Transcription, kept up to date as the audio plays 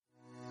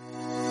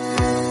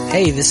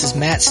Hey, this is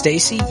Matt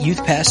Stacy,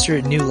 youth pastor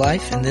at New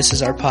Life, and this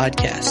is our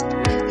podcast.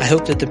 I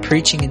hope that the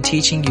preaching and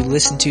teaching you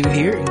listen to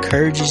here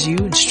encourages you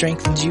and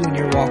strengthens you in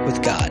your walk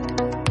with God.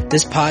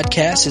 This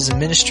podcast is a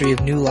ministry of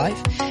New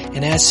Life,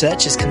 and as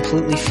such is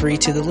completely free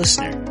to the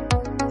listener.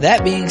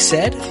 That being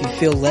said, if you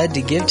feel led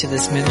to give to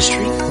this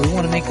ministry, we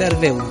want to make that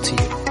available to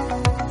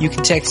you. You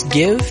can text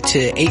GIVE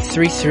to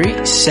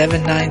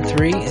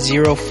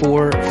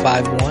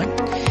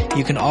 833-793-0451.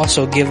 You can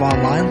also give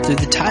online through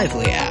the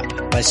Tithely app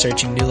by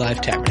searching New Life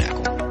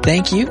Tabernacle.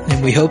 Thank you,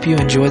 and we hope you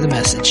enjoy the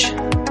message.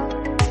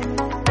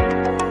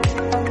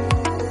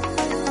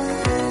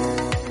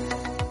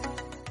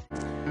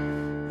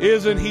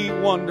 Isn't He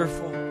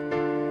wonderful?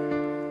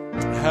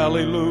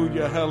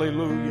 Hallelujah,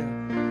 hallelujah.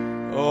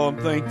 Oh, I'm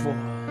thankful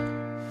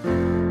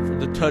for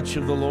the touch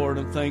of the Lord.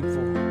 I'm thankful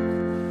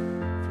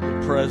for the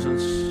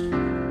presence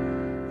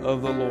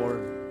of the Lord.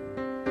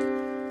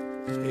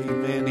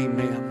 Amen,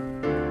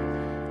 amen.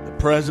 The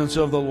presence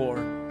of the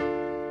Lord.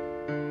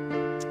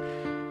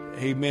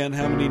 Amen.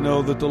 How many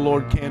know that the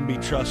Lord can be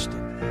trusted?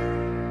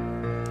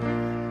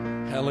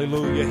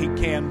 Hallelujah. He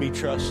can be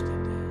trusted.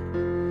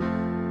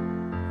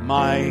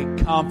 My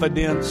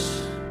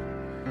confidence,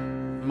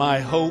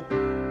 my hope,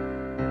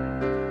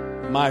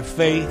 my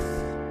faith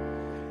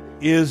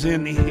is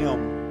in Him.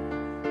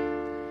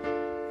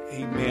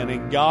 Amen.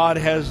 And God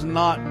has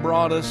not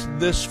brought us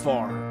this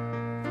far,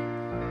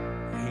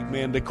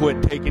 amen, to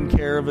quit taking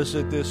care of us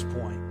at this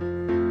point.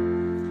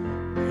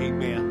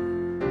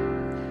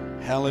 Amen.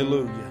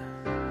 Hallelujah.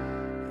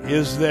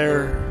 Is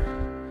there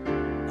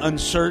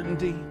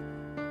uncertainty?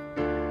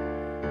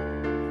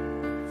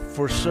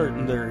 For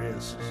certain there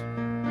is.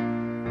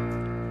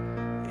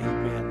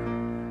 Amen.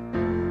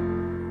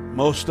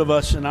 Most of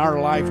us in our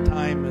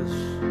lifetime has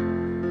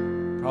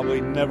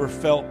probably never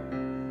felt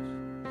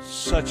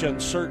such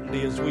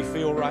uncertainty as we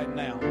feel right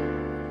now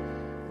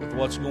with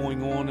what's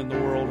going on in the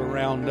world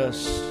around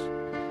us.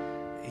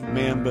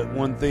 Amen. But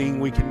one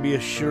thing we can be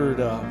assured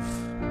of,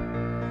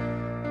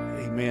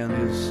 amen,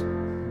 is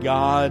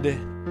God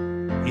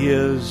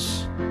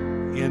is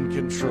in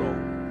control.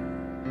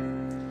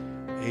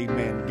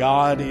 Amen.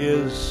 God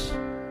is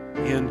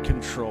in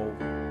control.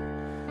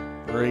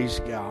 Praise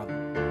God.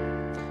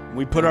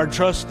 We put our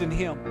trust in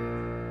Him.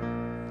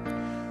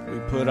 We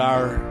put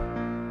our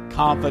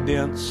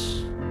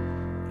confidence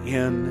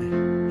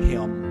in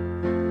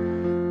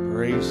Him.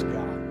 Praise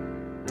God.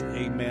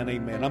 Amen,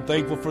 amen. I'm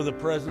thankful for the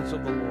presence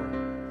of the Lord.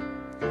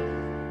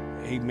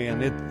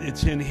 Amen.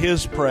 It's in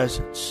His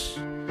presence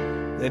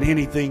that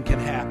anything can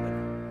happen.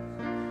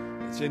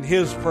 It's in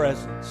His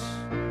presence,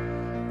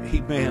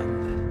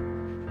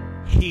 amen,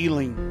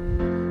 healing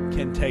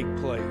can take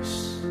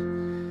place.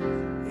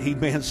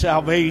 Amen.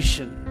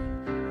 Salvation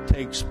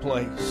takes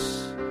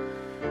place.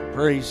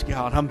 Praise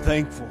God. I'm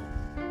thankful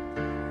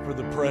for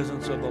the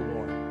presence of the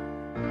Lord.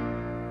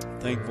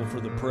 Thankful for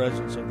the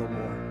presence of the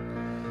Lord.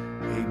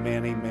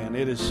 Amen, amen.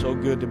 It is so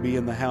good to be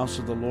in the house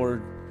of the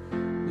Lord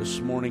this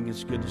morning.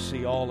 It's good to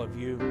see all of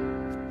you.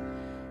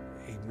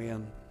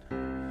 Amen.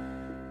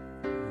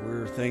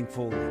 We're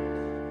thankful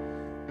that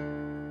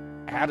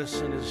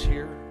Addison is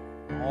here,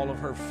 all of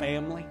her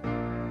family.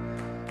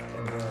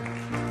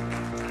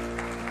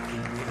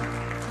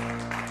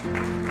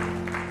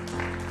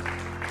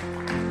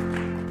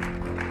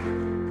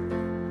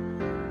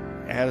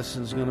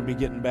 Addison's going to be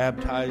getting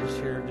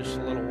baptized here in just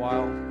a little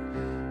while.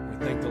 We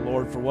thank the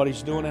Lord for what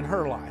He's doing in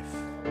her life.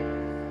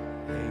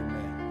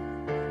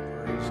 Amen.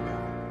 Praise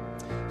God.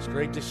 It's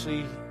great to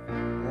see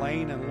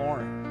Lane and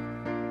Lauren.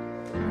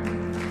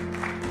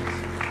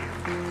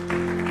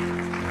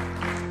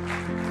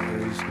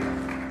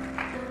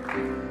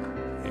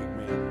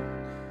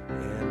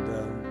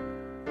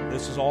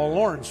 This is all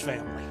Lauren's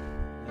family,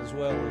 as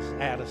well as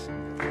Addison.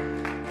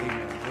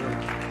 Amen.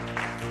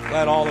 We're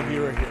glad all of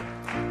you are here.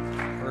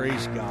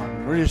 Praise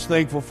God. We're just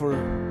thankful for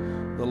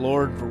the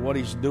Lord, for what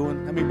He's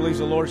doing. How many believes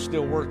the Lord's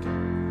still working?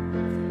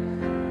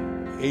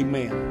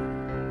 Amen.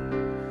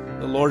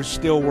 The Lord's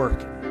still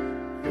working.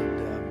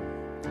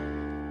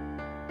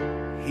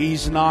 And,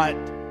 He's not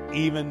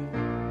even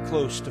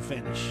close to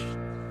finish.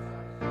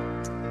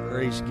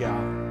 Praise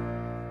God.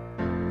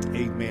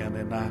 Amen.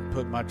 And I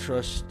put my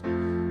trust,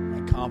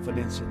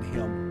 confidence in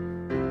Him.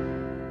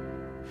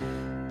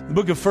 The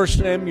book of 1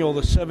 Samuel,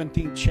 the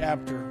 17th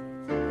chapter.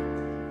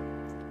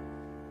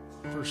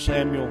 1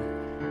 Samuel,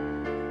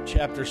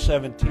 chapter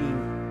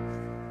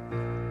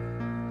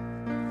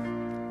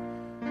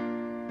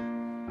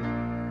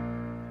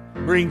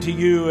 17. Bring to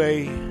you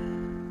a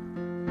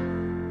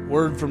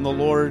word from the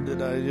Lord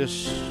that I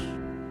just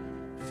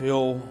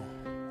feel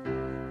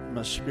in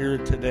my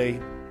spirit today.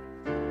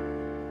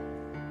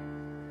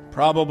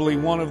 Probably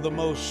one of the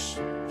most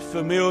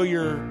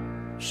familiar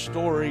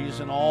stories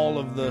in all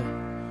of the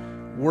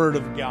Word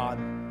of God,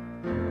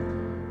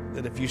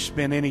 that if you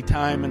spend any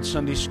time in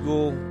Sunday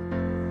school,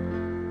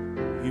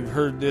 you've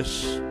heard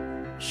this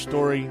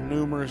story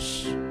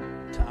numerous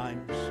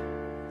times.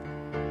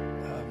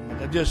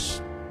 I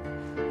just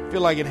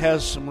feel like it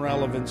has some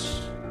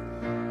relevance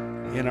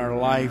in our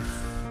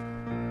life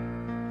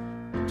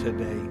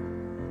today.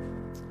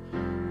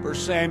 1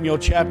 Samuel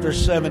chapter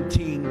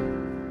 17,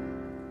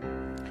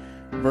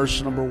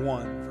 verse number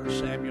 1. 1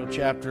 Samuel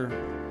chapter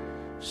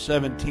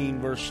 17,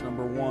 verse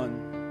number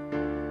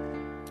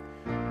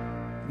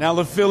 1. Now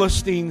the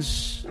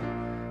Philistines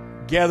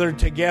gathered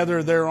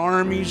together their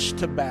armies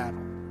to battle,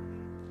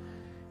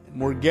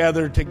 and were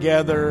gathered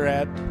together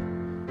at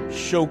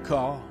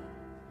Shokah,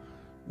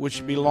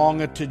 which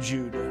belongeth to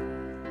Judah,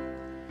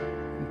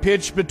 and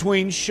pitched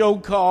between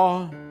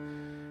Shokah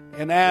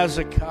and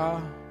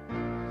Azekah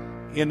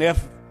in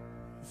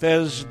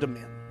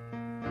Ephes-dammim.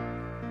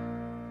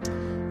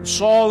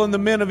 Saul and the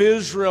men of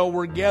Israel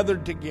were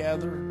gathered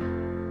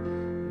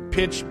together,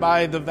 pitched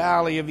by the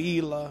valley of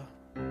Elah,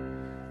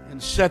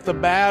 and set the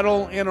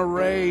battle in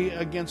array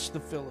against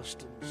the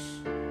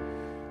Philistines.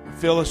 The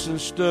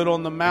Philistines stood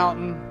on the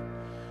mountain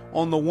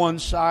on the one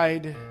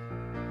side.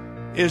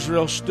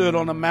 Israel stood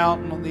on a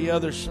mountain on the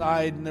other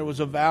side, and there was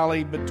a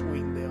valley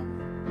between them.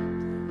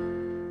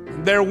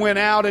 And there went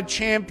out a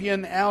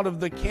champion out of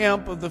the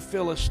camp of the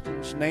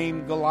Philistines,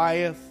 named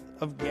Goliath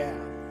of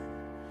Gath,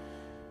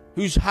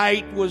 whose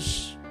height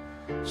was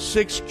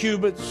 6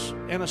 cubits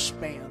and a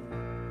span.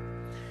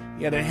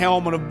 He had a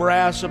helmet of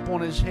brass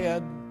upon his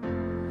head.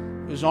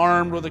 He was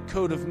armed with a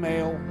coat of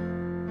mail.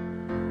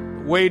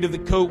 The weight of the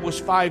coat was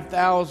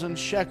 5,000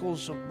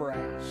 shekels of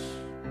brass.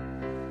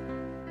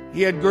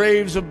 He had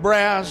graves of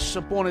brass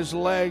upon his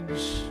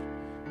legs,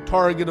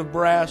 target of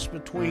brass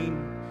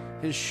between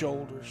his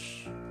shoulders.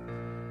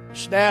 The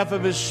staff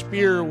of his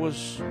spear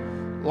was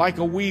like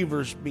a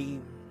weaver's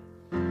beam.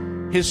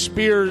 His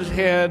spear's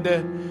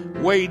head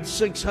weighed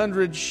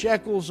 600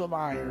 shekels of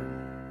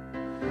iron,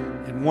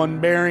 and one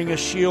bearing a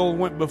shield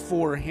went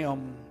before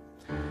him.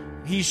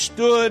 He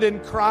stood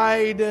and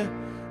cried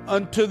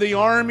unto the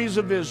armies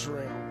of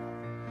Israel,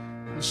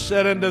 and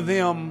said unto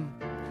them,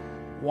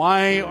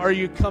 Why are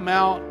you come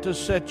out to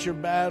set your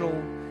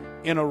battle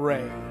in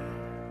array?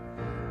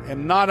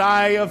 Am not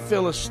I a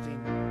Philistine,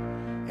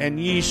 and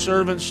ye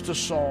servants to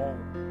Saul?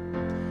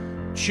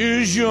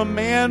 Choose you a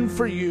man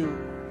for you.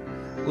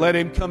 Let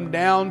him come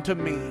down to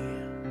me.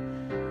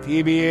 If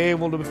he be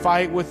able to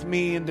fight with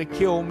me and to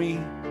kill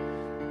me,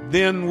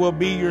 then will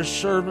be your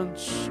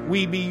servants.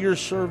 We be your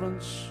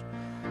servants.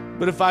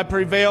 But if I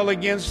prevail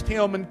against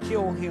him and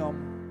kill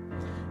him,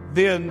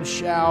 then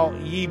shall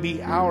ye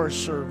be our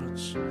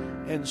servants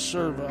and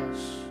serve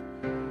us.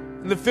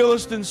 And the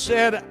Philistines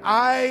said,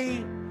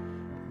 I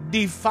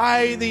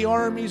defy the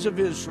armies of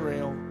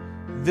Israel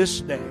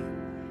this day.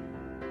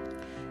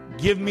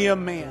 Give me a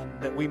man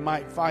that we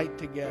might fight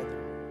together.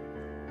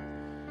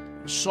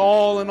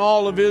 Saul and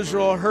all of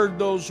Israel heard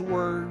those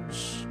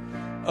words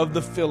of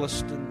the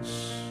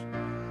Philistines.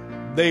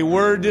 They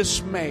were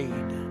dismayed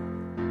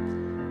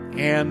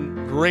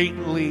and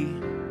greatly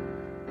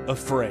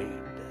afraid.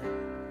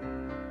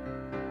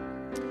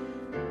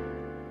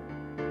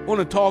 I want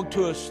to talk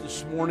to us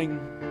this morning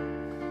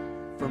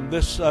from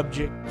this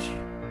subject: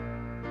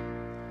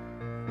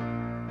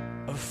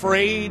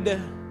 afraid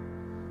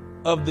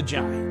of the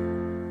giant.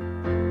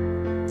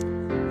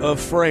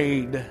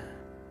 Afraid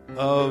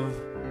of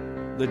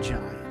the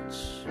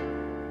giants.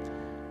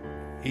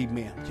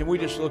 Amen. Can we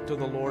just look to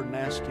the Lord and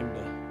ask Him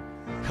to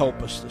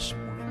help us this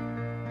morning?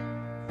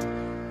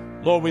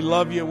 Lord, we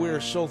love you. We are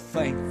so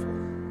thankful.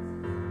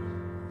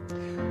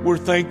 We're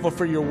thankful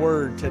for your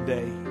word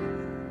today.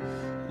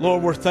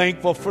 Lord, we're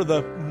thankful for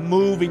the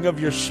moving of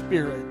your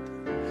Spirit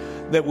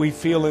that we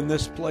feel in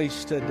this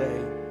place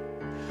today.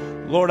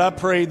 Lord, I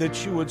pray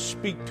that you would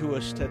speak to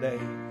us today.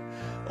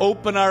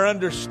 Open our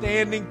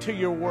understanding to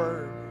your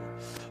word.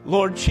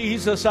 Lord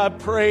Jesus, I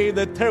pray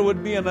that there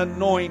would be an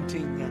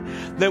anointing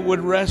that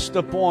would rest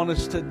upon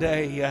us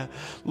today.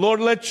 Lord,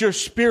 let your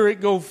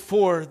Spirit go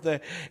forth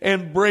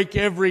and break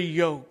every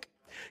yoke.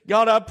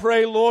 God, I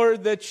pray,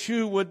 Lord, that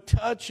you would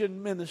touch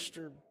and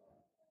minister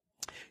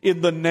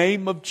in the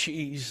name of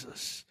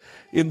Jesus.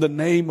 In the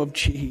name of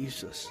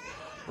Jesus.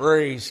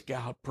 Praise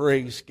God.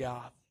 Praise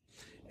God.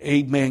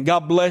 Amen.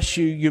 God bless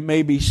you. You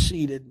may be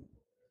seated.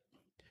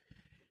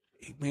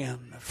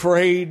 Amen.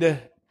 Afraid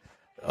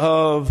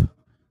of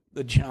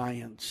the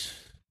giants.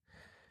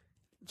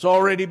 It's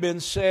already been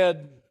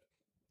said,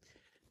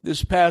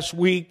 this past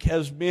week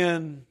has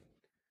been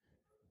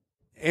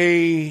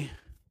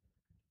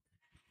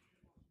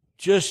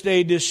just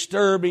a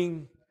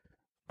disturbing,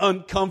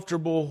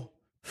 uncomfortable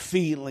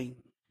feeling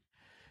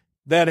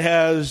that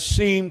has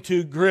seemed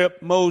to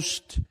grip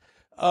most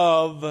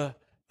of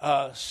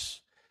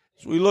us.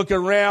 As we look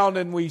around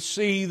and we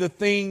see the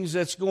things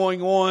that's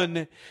going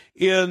on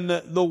in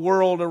the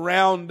world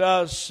around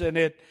us, and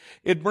it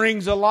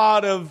brings a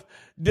lot of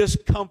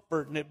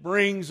discomfort, and it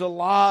brings a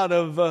lot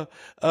of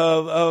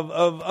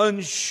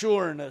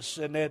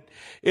unsureness, and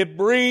it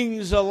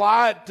brings a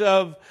lot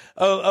of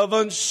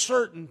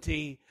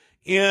uncertainty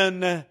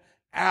in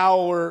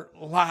our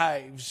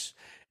lives.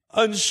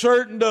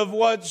 Uncertain of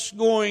what's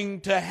going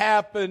to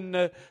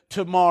happen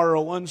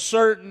tomorrow,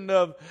 uncertain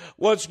of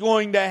what's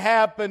going to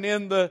happen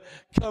in the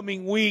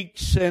coming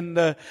weeks and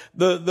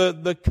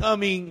the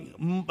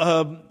coming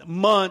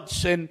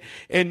months and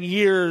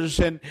years,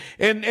 and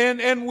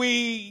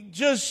we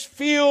just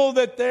feel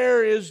that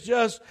there is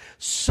just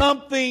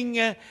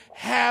something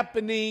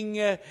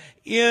happening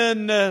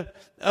in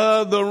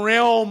the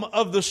realm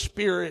of the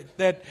Spirit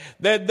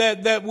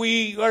that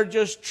we are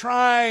just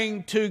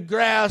trying to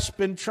grasp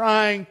and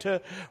trying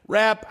to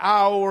wrap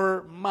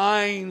our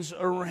minds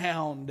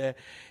around.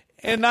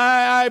 And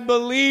I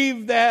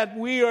believe that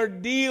we are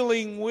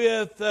dealing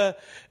with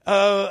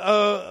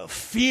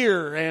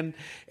fear and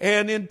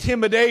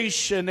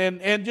intimidation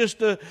and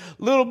just a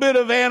little bit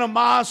of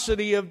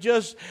animosity of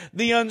just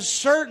the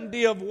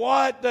uncertainty of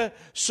what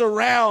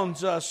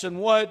surrounds us and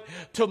what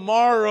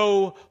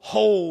tomorrow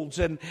holds.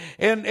 And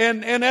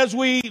as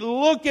we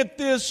look at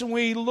this and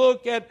we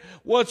look at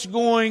what's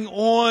going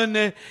on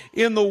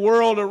in the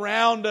world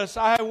around us,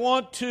 I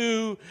want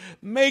to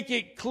make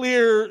it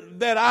clear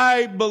that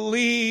I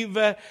believe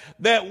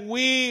that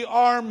we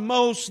are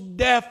most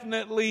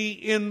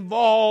definitely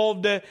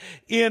involved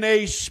in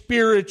a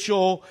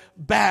spiritual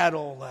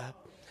battle.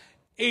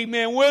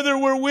 Amen. Whether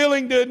we're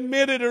willing to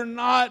admit it or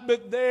not,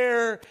 but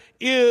there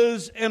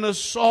is an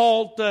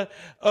assault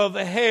of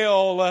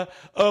hell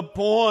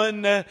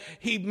upon,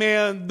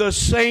 the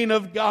saint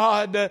of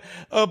God,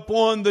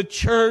 upon the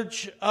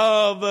church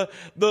of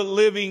the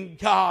living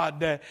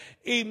God.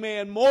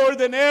 Amen. More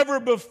than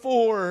ever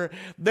before,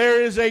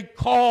 there is a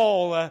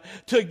call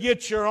to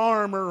get your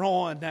armor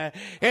on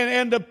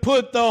and to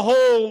put the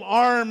whole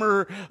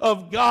armor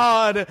of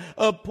God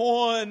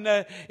upon,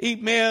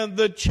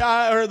 the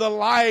child or the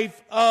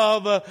life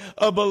of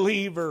a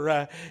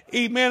believer.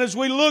 Amen. As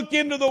we look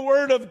into the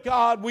Word of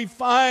God, we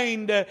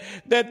find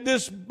that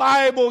this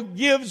Bible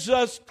gives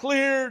us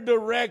clear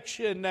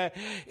direction.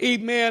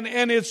 Amen.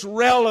 And it's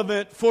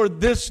relevant for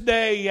this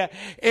day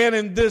and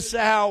in this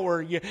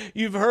hour.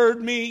 You've heard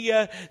me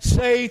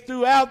say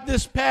throughout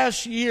this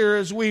past year,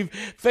 as we've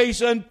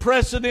faced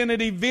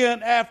unprecedented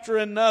event after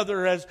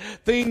another, as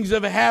things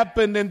have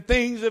happened and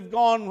things have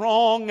gone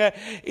wrong.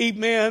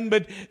 Amen.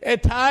 But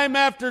at time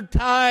after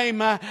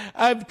time,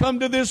 I've come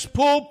to this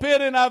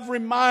pulpit and I've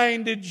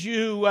reminded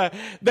you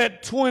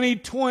that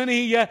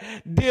 2020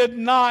 did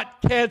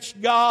not catch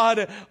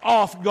God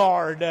off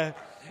guard.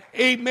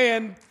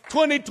 Amen.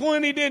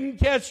 2020 didn't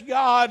catch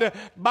God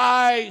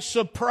by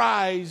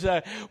surprise.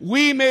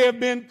 We may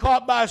have been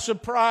caught by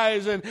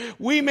surprise, and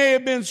we may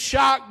have been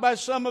shocked by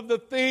some of the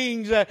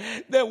things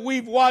that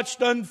we've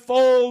watched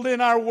unfold in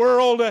our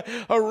world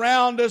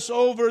around us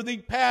over the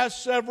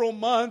past several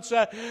months.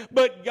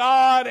 But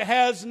God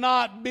has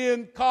not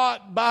been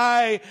caught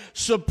by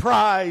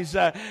surprise.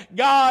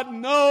 God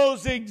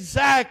knows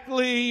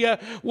exactly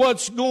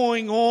what's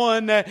going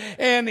on,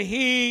 and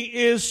He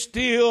is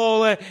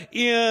still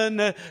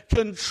in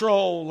control.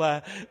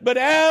 But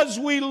as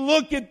we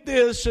look at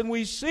this and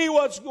we see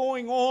what's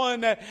going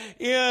on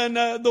in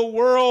the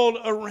world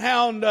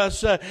around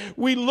us,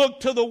 we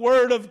look to the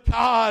Word of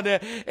God,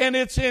 and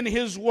it's in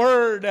His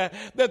Word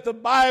that the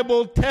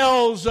Bible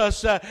tells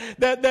us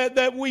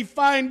that we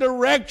find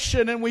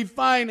direction and we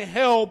find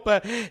help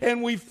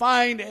and we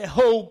find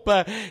hope.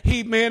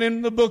 Amen.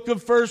 In the book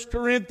of 1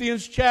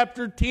 Corinthians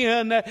chapter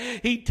 10,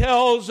 he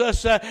tells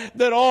us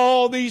that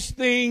all these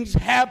things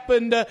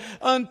happened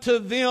unto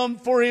them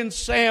for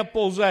insanity,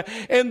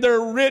 and they're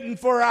written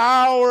for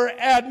our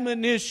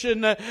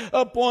admonition,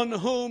 upon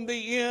whom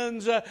the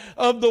ends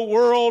of the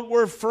world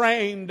were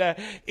framed.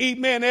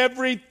 Amen.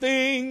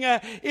 Everything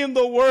in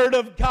the Word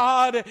of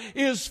God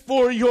is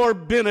for your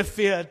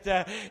benefit.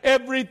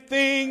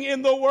 Everything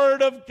in the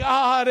Word of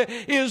God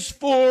is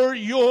for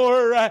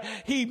your,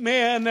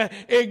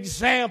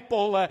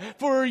 example,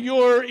 for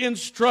your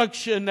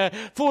instruction,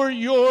 for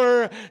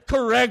your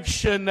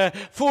correction,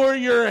 for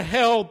your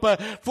help,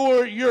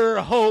 for your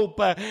hope.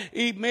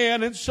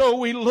 Amen. And so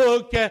we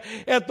look at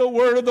the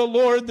Word of the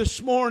Lord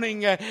this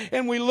morning,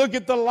 and we look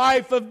at the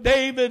life of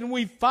David, and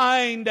we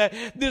find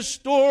this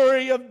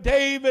story of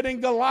David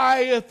and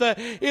Goliath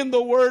in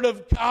the Word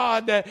of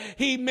God.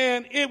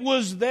 Amen. It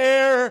was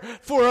there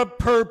for a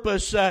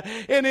purpose,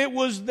 and it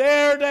was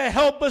there to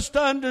help us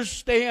to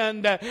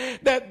understand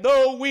that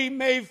though we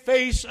may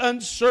face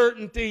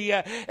uncertainty,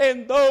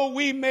 and though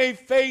we may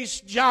face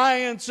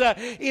giants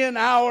in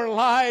our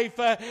life,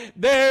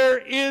 there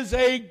is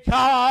a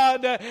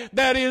God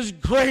that is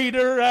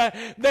greater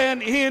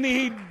than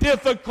any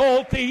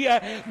difficulty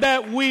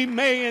that we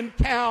may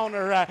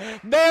encounter.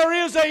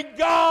 There is a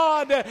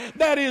God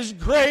that is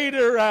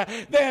greater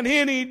than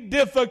any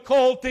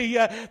difficulty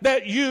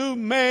that you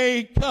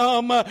may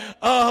come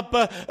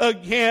up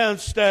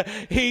against.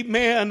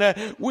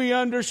 Amen. We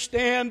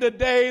understand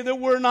today that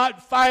we're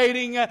not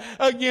fighting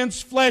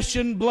against flesh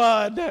and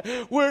blood.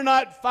 We're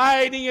not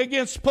fighting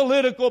against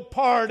political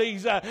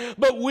parties,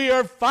 but we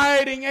are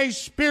fighting a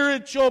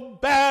spiritual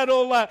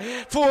battle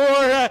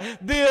for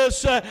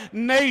this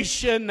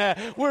nation.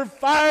 We're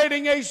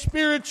fighting a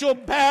spiritual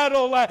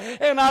battle,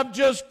 and I've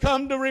just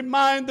come to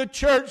remind the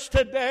church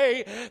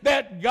today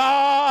that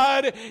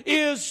God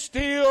is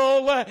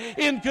still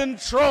in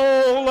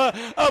control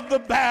of the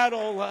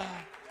battle.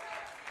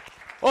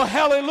 Oh,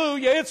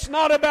 hallelujah. It's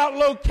not about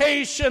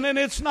location, and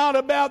it's not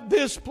about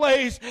this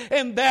place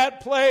and that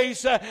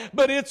place,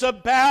 but it's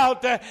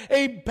about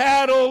a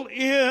battle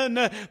in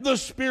the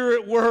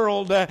spirit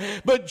world.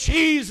 But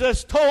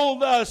Jesus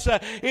told us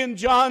in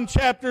John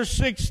chapter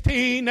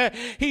 16,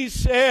 He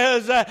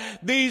says,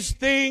 these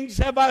things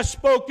have I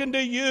spoken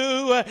to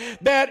you,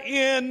 that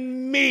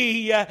in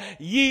me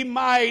ye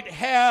might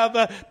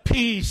have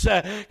peace.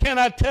 Can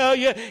I tell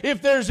you,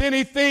 if there's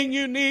anything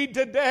you need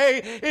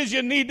today, is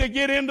you need to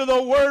get into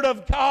the Word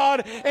of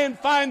God and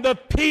find the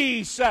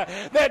peace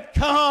that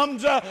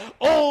comes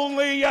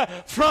only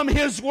from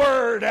His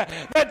Word,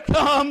 that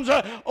comes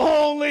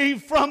only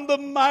from the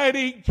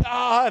mighty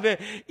God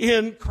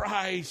in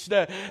Christ.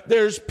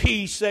 There's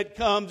peace that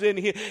comes in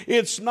here.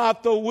 It's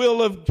not the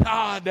will of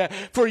God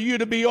for you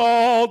to be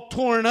all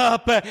torn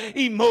up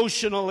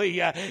emotionally.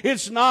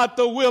 It's not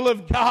the will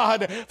of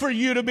God for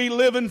you to be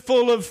living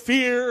full of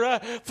fear,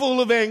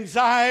 full of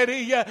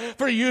anxiety,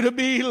 for you to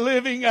be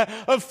living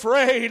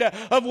afraid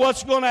of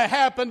what's going to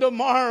happen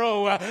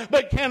tomorrow.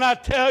 But can I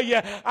tell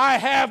you, I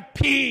have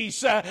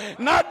peace,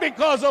 not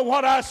because of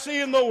what I see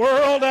in the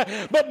world,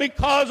 but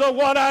because of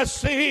what I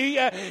see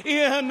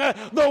in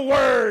the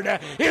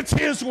Word. It's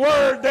His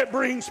Word that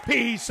brings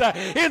peace.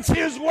 It's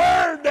His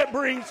Word that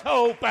brings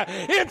hope.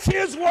 It's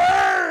His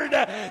Word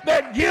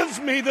that gives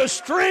me the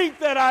strength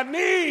that I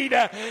need,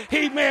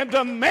 amen,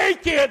 to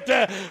make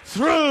it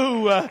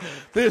through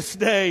this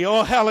day.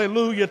 Oh,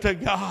 hallelujah to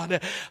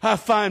God. I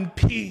find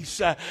peace.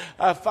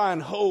 I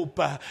find hope.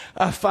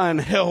 I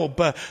find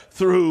help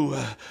through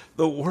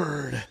the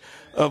Word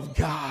of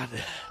God.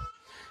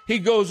 He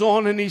goes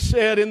on and he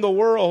said, in the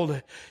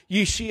world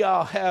ye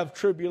shall have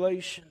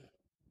tribulation.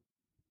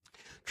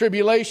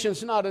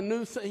 Tribulation's not a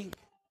new thing.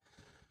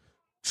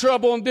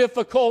 Trouble and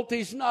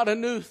difficulty's not a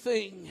new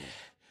thing.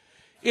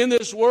 In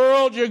this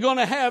world you're going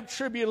to have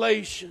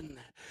tribulation.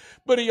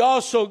 But he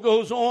also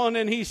goes on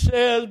and he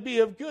says, be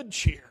of good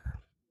cheer.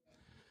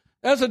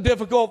 That's a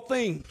difficult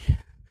thing.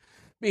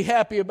 Be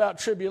happy about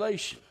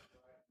tribulation.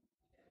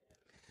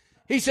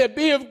 He said,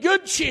 be of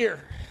good cheer.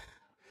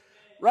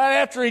 Right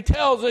after he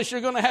tells us you're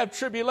going to have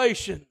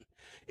tribulation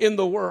in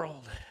the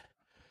world.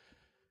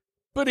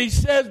 But he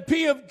says,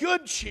 be of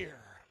good cheer.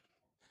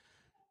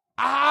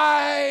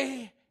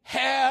 I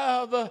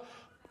have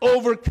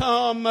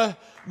overcome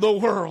the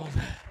world.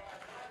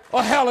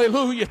 Oh,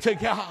 hallelujah to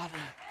God.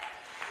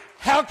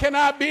 How can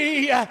I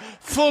be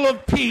full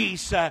of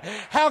peace?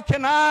 How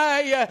can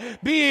I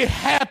be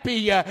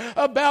happy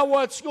about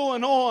what's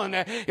going on?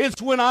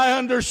 It's when I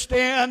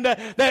understand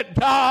that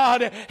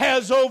God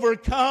has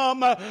overcome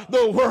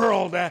the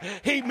world.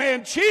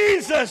 Amen.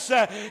 Jesus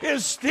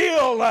is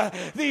still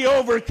the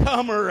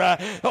overcomer.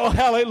 Oh,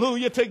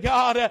 hallelujah to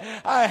God.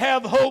 I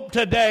have hope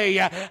today.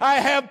 I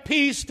have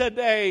peace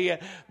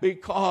today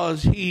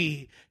because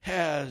He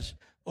has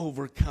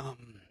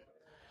overcome.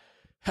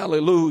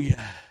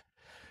 Hallelujah.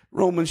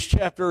 Romans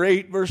chapter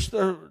 8 verse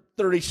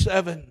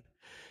 37.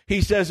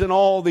 He says, in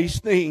all these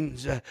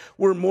things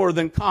we're more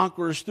than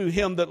conquerors through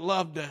Him that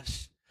loved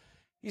us.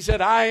 He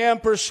said, I am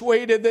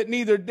persuaded that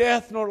neither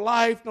death nor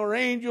life nor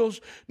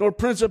angels nor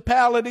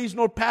principalities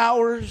nor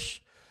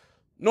powers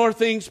nor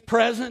things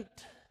present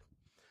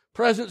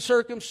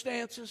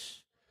circumstances,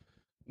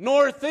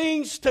 nor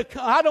things to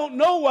come. I don't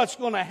know what's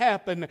going to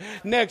happen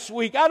next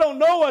week. I don't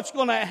know what's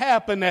going to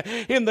happen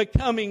in the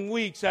coming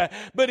weeks.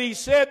 But he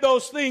said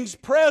those things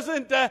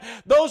present,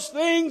 those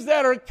things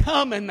that are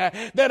coming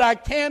that I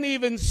can't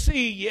even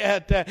see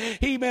yet.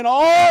 He meant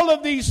all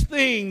of these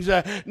things,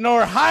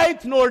 nor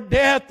height, nor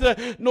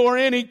depth, nor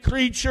any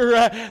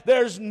creature.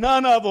 There's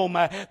none of them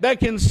that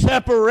can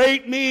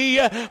separate me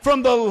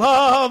from the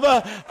love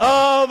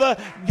of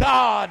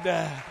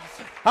God.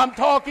 I'm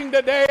talking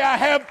today, I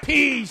have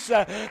peace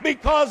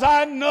because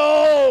I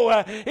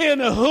know in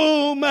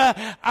whom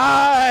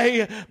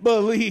I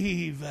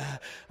believe.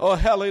 Oh,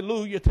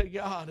 hallelujah to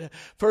God.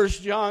 1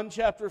 John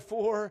chapter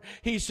 4,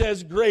 he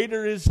says,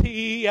 greater is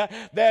He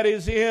that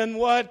is in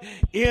what?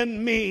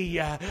 In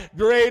me.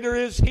 Greater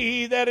is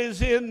He that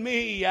is in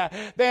me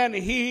than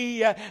he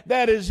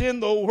that is in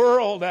the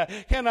world.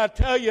 Can I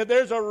tell you,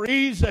 there's a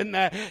reason,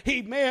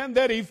 amen,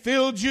 that He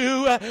filled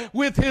you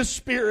with His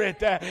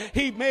Spirit.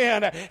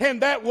 Amen.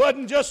 And that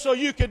wasn't just so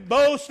you could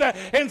boast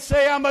and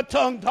say, I'm a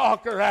tongue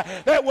talker.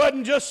 That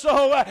wasn't just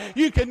so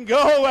you can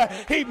go,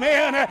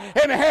 amen,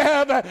 and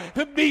have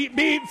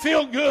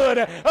feel good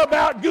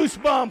about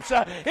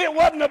goosebumps. It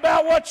wasn't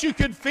about what you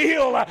could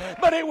feel,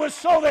 but it was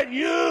so that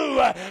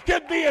you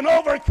could be an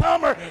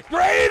overcomer.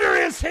 Greater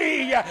is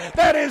He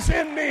that is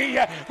in me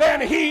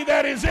than he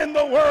that is in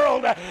the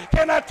world.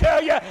 Can I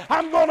tell you,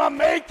 I'm going to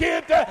make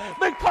it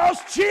because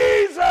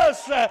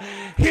Jesus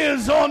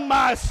is on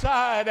my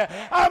side.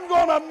 I'm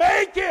going to make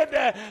take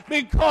it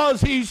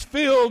because He's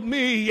filled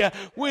me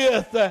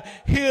with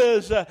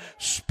His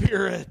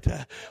Spirit.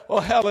 Oh,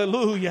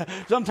 hallelujah.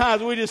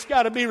 Sometimes we just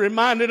got to be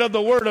reminded of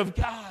the Word of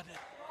God.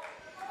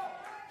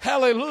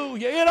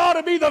 Hallelujah. It ought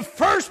to be the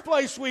first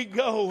place we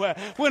go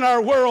when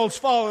our world's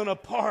falling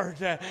apart.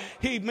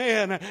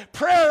 Amen.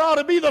 Prayer ought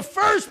to be the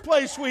first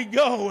place we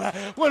go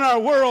when our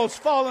world's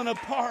falling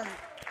apart.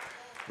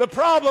 The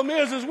problem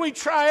is we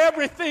try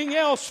everything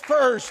else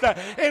first,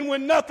 and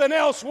when nothing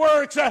else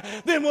works,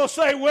 then we'll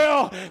say,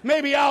 well,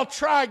 maybe I'll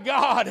try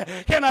God.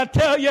 Can I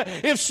tell you,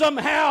 if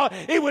somehow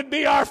it would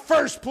be our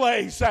first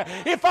place,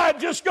 if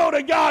I'd just go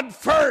to God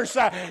first,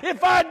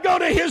 if I'd go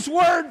to His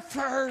Word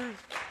first.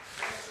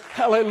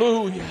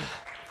 Hallelujah.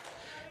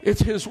 It's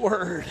His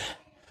Word.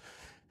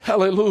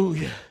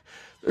 Hallelujah.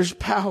 There's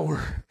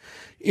power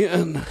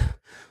in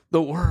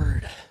the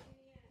Word.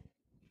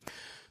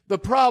 The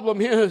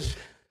problem is,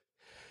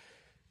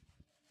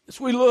 as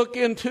we look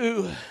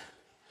into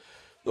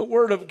the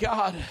Word of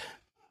God,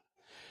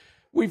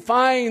 we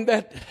find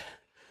that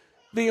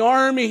the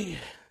army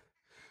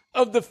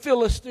of the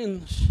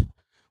Philistines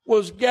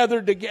was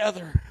gathered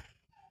together.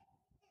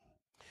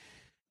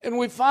 And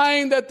we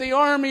find that the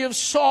army of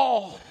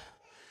Saul,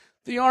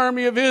 the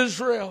army of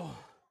Israel,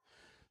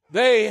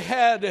 they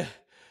had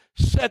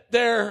set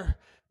their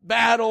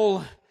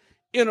battle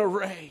in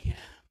array.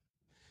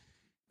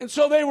 And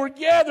so they were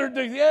gathered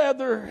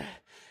together,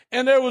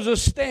 and there was a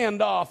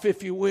standoff,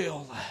 if you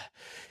will.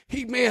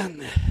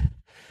 Amen.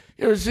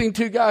 You ever seen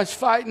two guys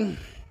fighting?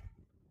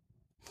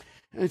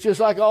 And it's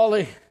just like all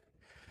they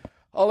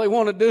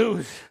want to do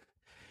is,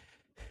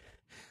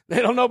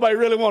 they don't nobody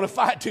really want to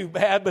fight too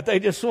bad, but they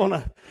just want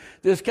to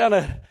just kind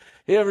of,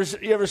 you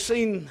ever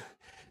seen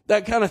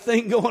that kind of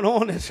thing going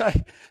on? It's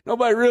like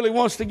nobody really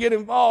wants to get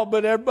involved,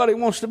 but everybody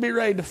wants to be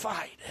ready to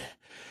fight.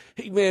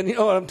 Amen. You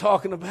know what I'm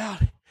talking about?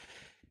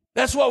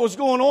 That's what was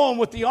going on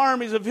with the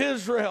armies of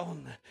Israel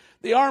and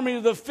the army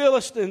of the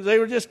Philistines. They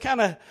were just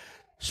kind of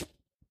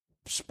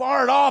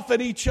sparred off at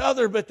each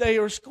other, but they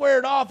were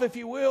squared off, if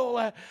you will.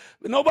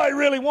 But nobody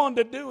really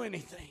wanted to do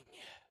anything.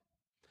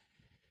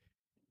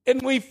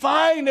 And we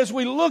find as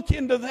we look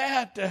into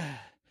that,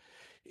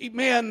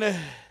 amen,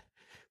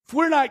 if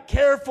we're not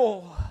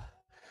careful,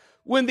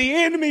 when the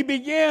enemy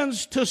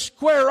begins to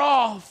square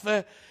off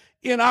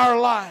in our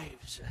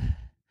lives,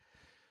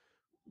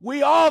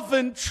 we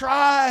often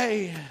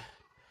try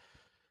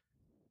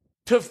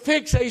to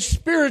fix a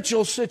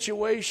spiritual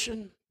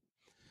situation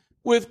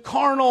with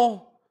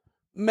carnal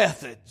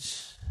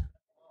methods.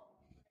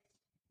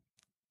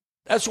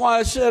 That's why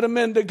I said a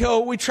minute ago,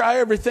 we try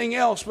everything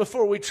else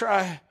before we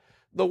try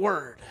the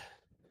Word.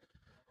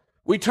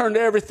 We turn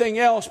to everything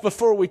else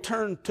before we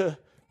turn to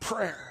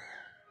prayer.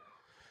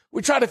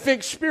 We try to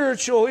fix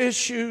spiritual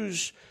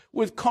issues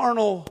with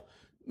carnal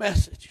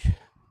message.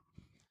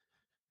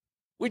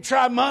 We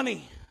try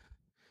money,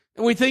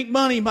 and we think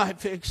money might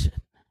fix it.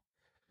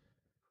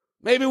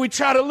 Maybe we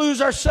try to lose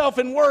ourselves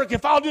in work.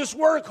 If I'll just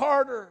work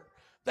harder,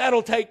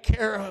 that'll take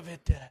care of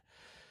it.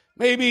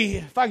 Maybe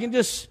if I can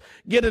just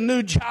get a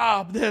new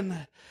job,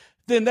 then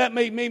that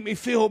may make me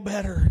feel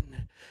better.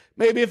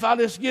 Maybe if I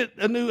just get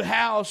a new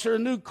house or a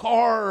new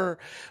car or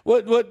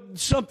what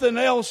something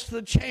else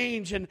to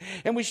change. And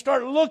we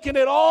start looking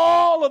at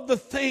all of the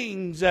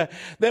things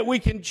that we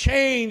can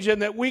change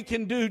and that we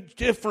can do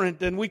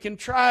different and we can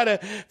try to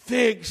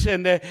fix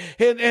and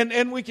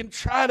we can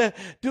try to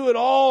do it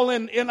all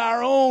in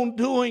our own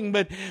doing.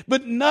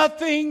 But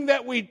nothing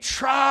that we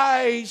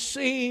try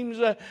seems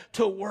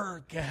to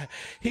work.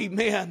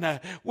 Amen.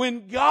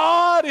 When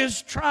God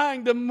is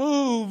trying to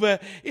move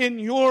in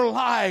your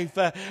life,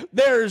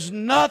 there's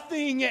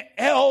nothing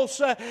else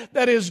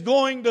that is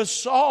going to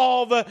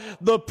solve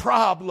the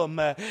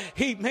problem.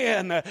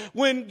 Amen.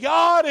 When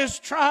God is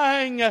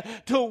trying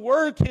to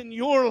work in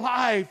your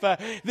life,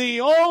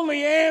 the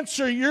only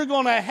answer you're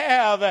going to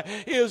have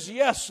is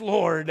yes,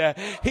 Lord.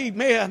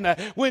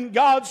 Amen. When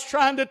God's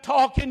trying to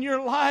talk in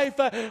your life,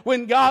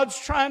 when God's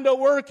trying to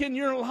work in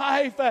your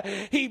life,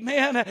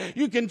 amen,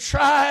 you can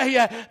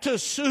try to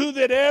soothe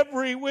it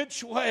every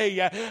which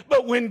way.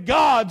 But when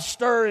God's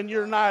stirring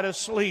your night of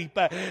sleep,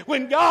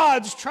 when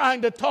God's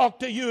trying to talk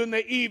to you in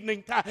the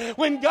evening time,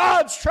 when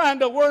God's trying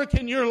to work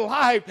in your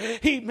life,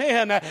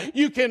 amen,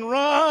 you can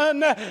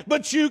run,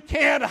 but you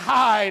can't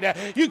hide.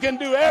 You can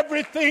do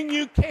everything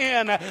you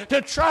can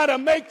to try to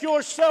make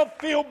yourself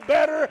feel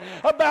better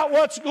about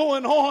what's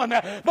going on.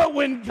 But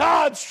when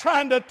God's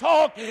trying to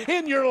talk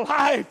in your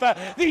life,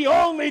 the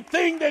only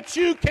thing that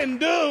you can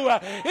do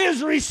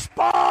is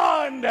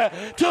respond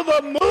to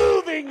the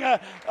moving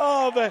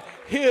of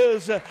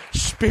His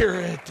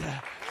Spirit.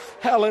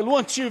 Hallelujah.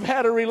 Once you've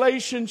had a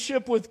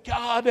relationship with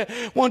God,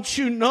 once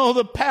you know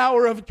the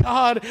power of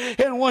God,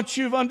 and once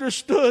you've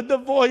understood the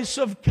voice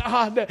of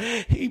God,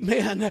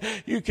 amen,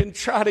 you can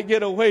try to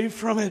get away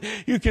from it.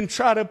 You can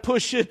try to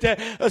push it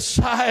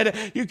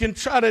aside. You can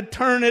try to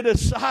turn it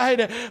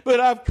aside. But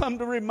I've come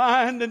to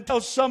remind and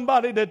tell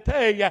somebody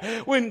today,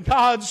 when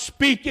God's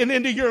speaking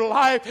into your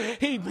life,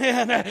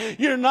 amen,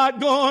 you're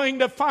not going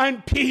to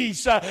find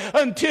peace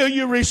until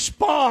you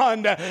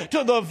respond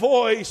to the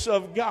voice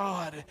of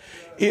God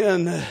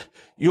in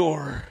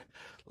your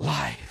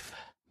life.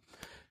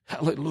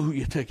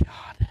 Hallelujah to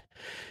God.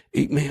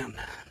 Amen.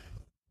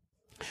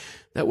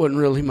 That wasn't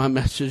really my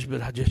message,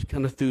 but I just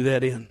kind of threw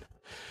that in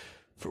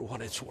for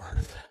what it's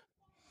worth.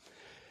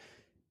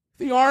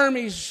 The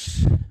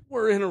armies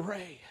were in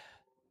array.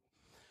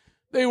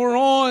 They were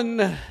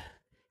on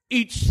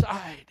each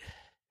side.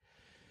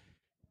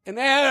 And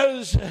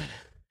as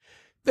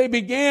they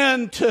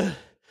began to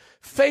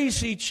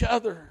face each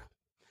other,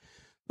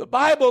 the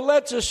Bible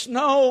lets us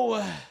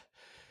know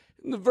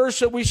in the verse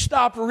that we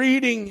stopped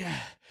reading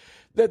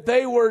that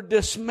they were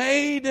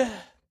dismayed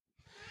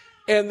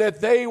and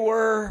that they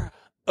were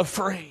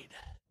afraid.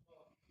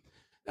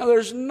 Now,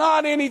 there's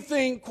not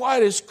anything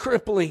quite as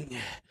crippling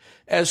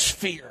as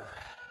fear.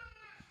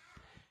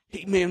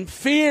 Amen.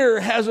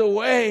 Fear has a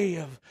way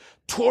of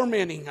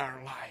tormenting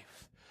our life.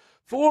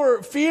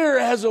 For fear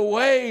has a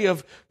way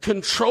of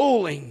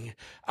controlling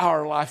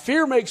our life.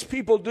 Fear makes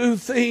people do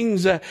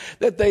things that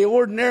they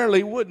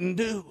ordinarily wouldn't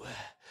do.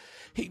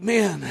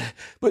 Amen.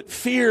 But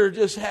fear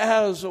just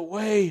has a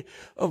way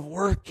of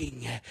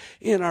working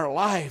in our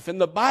life. And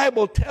the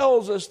Bible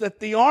tells us that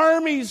the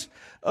armies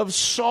of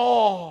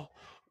Saul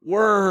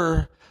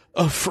were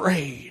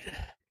afraid.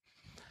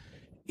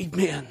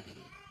 Amen.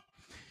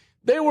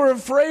 They were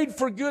afraid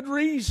for good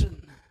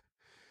reason.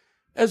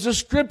 As the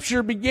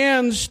scripture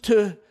begins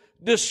to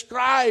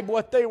describe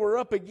what they were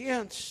up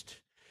against,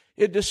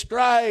 it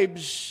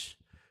describes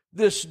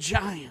this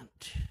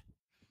giant.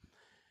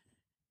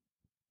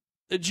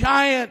 The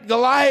giant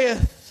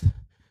Goliath,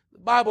 the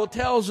Bible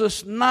tells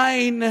us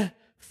 9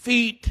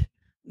 feet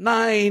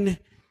 9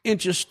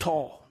 inches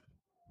tall.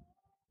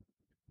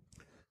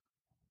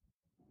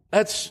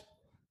 That's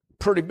a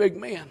pretty big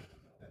man.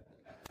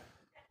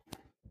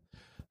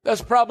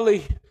 That's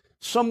probably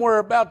somewhere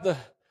about the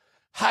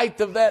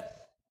height of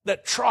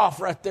that trough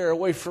right there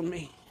away from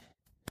me.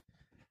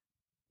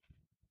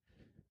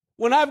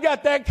 When I've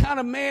got that kind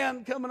of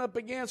man coming up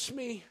against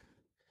me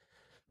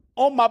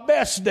on my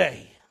best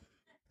day,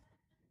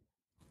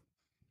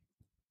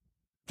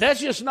 that's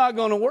just not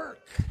going to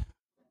work.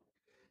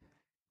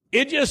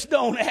 It just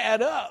don't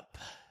add up.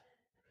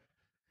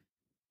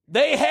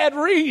 They had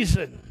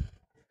reason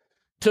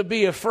to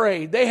be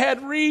afraid. They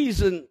had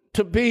reason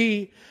to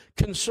be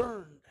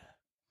concerned.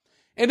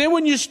 And then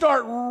when you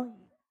start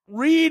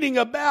reading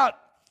about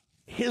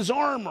his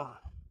armor,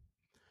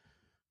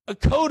 a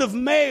coat of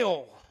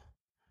mail,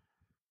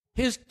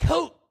 his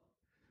coat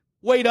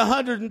weighed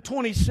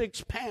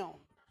 126 pounds.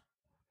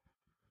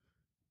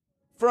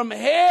 From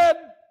head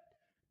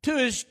to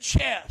his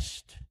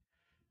chest,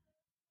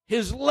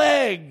 his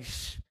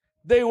legs,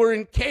 they were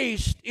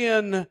encased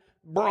in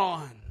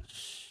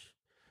bronze.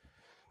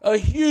 A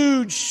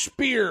huge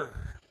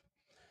spear,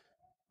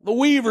 the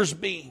weaver's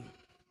beam.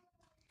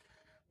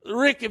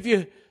 Rick, if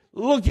you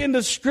look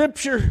into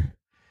Scripture,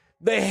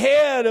 the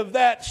head of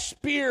that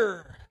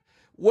spear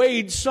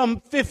weighed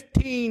some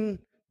 15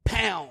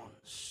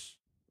 pounds.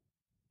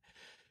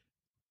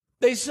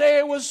 They say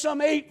it was some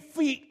 8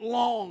 feet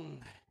long.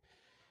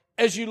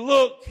 As you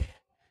look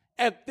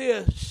at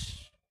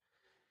this,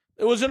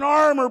 there was an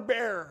armor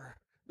bearer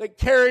that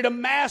carried a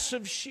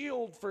massive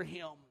shield for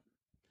him.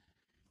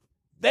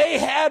 They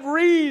had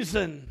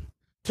reason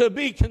to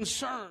be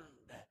concerned.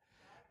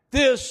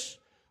 This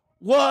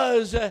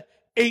was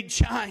a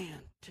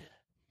giant.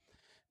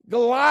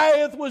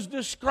 Goliath was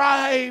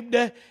described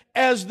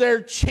as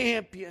their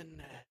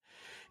champion.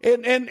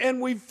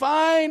 And we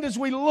find as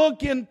we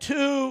look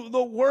into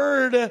the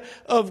Word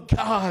of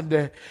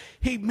God,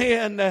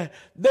 amen,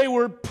 they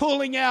were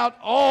pulling out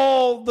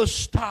all the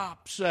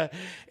stops.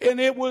 And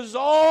it was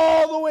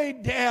all the way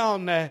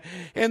down.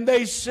 And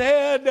they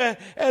said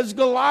as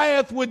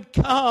Goliath would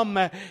come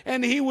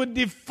and he would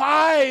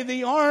defy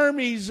the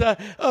armies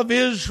of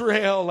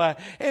Israel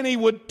and he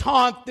would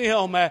taunt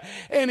them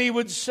and he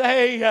would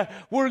say,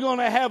 we're going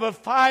to have a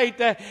fight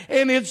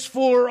and it's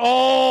for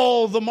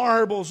all the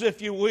marbles,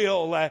 if you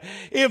will.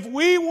 If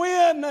we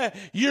win,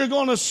 you're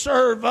going to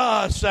serve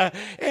us. And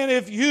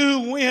if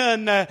you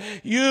win,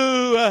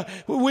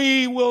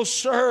 we will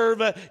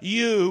serve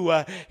you.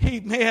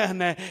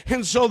 Amen.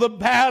 And so the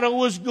battle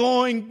was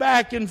going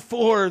back and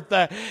forth.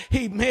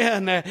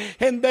 Amen.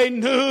 And they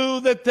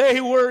knew that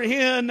they were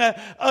in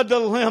a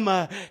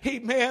dilemma.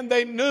 Amen.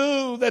 They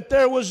knew that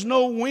there was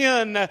no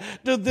win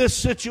to this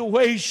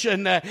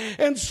situation.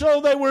 And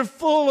so they were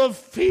full of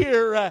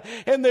fear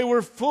and they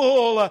were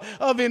full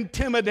of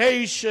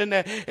intimidation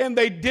and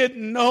they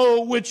didn't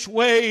know which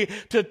way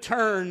to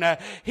turn.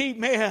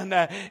 Amen.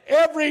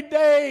 Every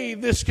day day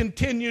this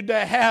continued to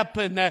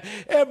happen.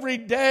 Every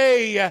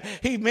day,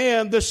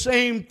 amen, the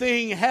same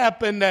thing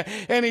happened.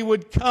 And he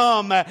would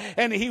come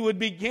and he would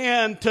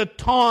begin to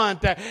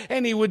taunt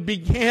and he would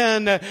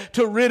begin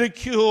to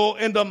ridicule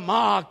and to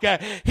mock.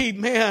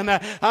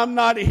 Amen. I'm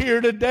not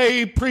here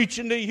today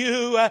preaching to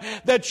you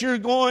that you're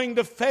going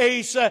to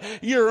face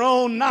your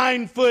own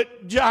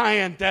 9-foot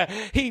giant.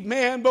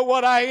 Amen. But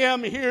what I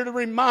am here to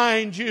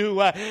remind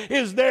you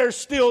is there's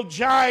still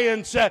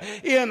giants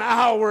in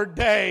our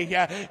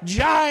day.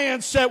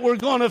 Giants that we're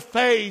going to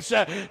face.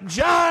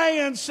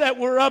 Giants that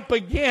we're up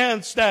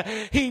against.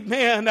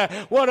 Amen.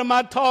 What am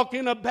I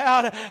talking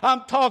about?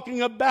 I'm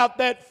talking about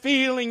that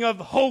feeling of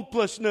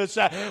hopelessness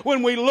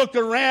when we look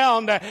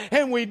around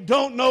and we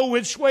don't know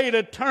which way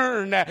to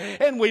turn,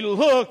 and we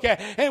look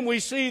and we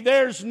see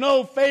there's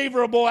no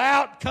favorable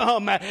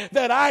outcome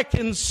that I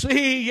can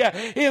see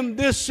in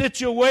this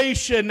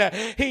situation.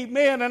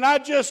 Amen. And I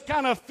just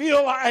kind of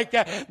feel like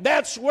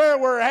that's where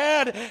we're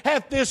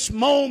at this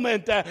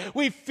moment.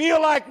 We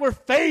feel like we're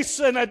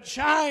facing a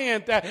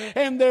giant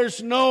and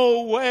there's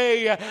no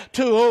way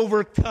to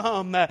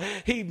overcome.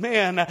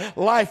 Amen.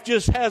 Life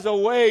just has a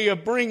way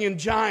of bringing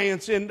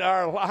giants into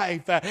our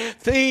life.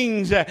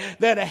 Things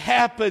that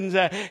happens.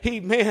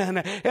 Amen.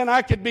 And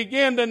I could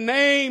begin to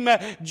name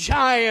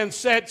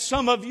giants that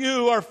some of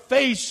you are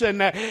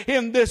facing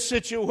in this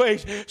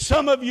situation.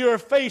 Some of you are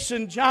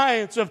facing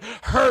giants of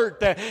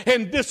hurt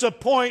and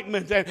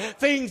disappointment and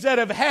things that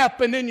have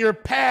happened in your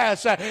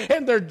past,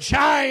 and they're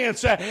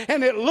giants,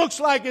 and it looks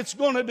like it's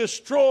going to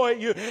destroy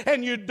you,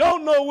 and you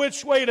don't know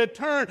which way to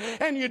turn,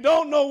 and you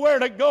don't know where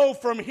to go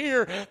from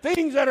here.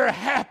 Things that are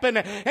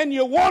happening, and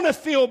you want to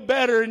feel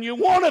better, and you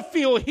want to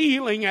feel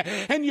healing,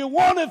 and you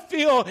want to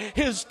feel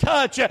His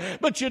touch,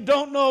 but you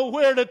don't know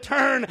where to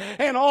turn,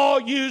 and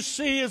all you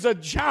see is a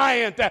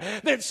giant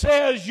that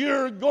says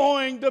you're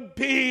going to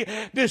be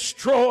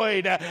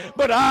destroyed.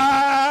 But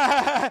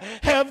I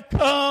have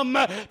come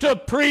to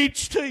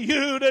preach to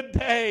you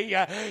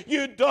today.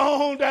 You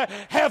don't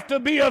have to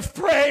be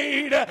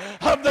afraid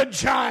of the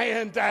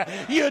giant.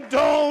 You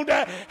don't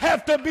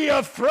have to be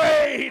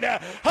afraid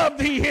of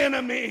the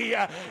enemy.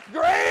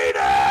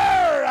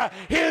 Greater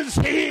is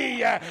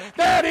He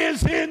that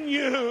is in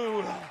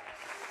you.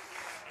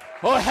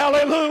 Oh,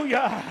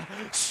 hallelujah.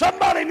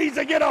 Somebody needs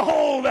to get a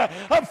hold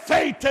of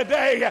faith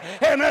today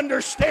and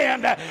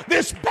understand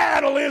this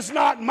battle is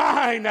not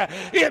mine.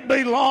 It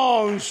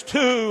belongs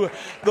to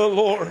the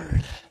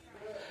Lord.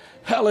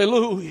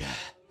 Hallelujah.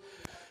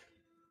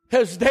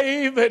 As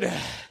David,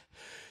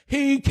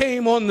 he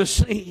came on the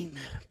scene.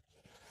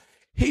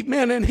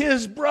 Amen. And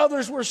his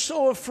brothers were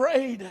so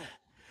afraid.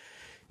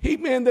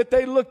 Amen. That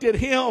they looked at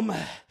him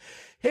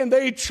and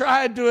they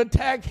tried to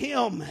attack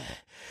him.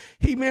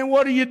 Amen.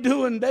 What are you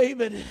doing,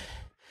 David?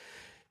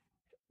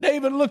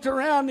 David looked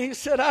around and he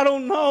said, I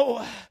don't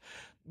know,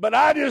 but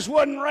I just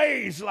wasn't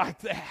raised like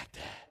that.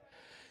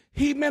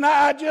 Amen.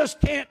 I just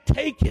can't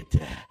take it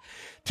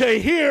to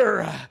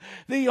hear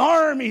the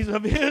armies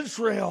of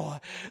Israel,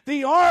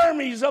 the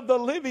armies of the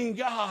living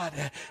God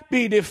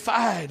be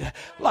defied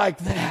like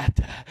that.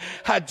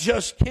 I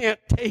just can't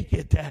take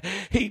it.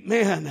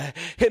 Amen.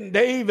 And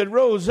David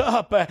rose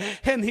up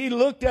and he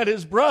looked at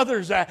his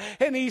brothers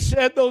and he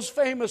said those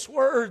famous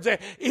words,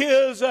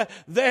 is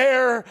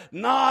there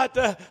not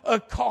a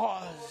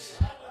cause?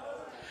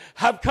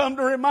 I've come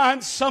to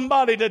remind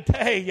somebody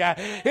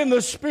today in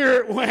the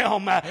spirit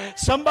realm,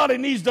 somebody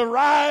needs to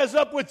rise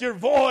up with your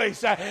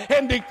voice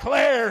and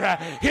declare,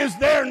 is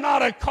there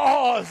not a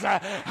cause?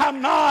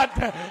 I'm not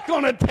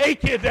going to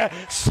take it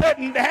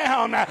sitting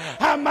down.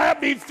 I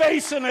might be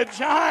facing a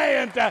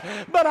giant,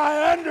 but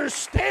I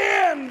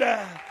understand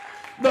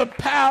the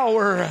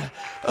power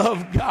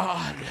of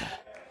God.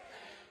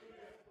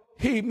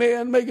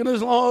 Amen. Making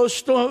his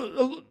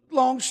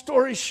long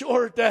story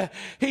short,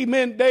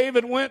 amen,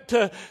 David went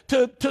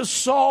to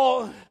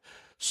Saul.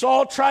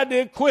 Saul tried to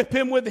equip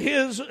him with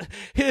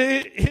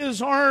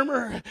his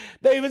armor.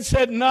 David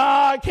said,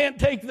 I can't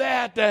take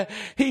that.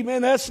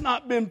 Amen, that's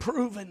not been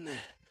proven.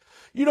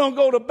 You don't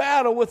go to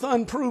battle with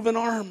unproven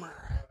armor.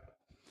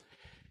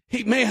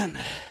 Amen.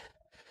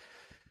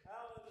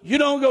 You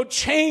don't go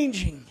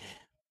changing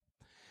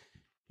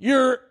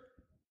your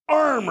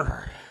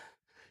armor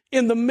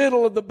in the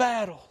middle of the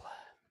battle.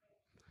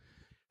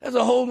 That's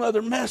a whole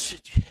nother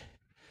message.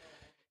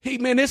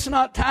 Amen. It's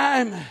not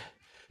time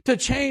to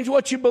change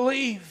what you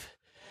believe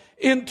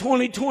in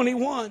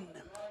 2021.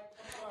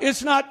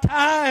 It's not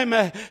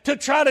time to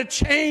try to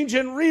change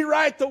and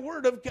rewrite the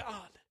Word of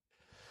God.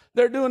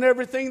 They're doing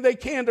everything they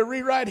can to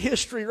rewrite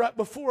history right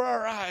before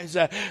our eyes.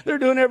 They're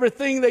doing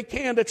everything they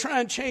can to try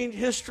and change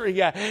history.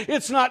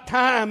 It's not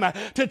time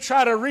to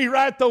try to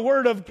rewrite the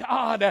Word of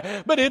God,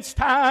 but it's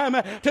time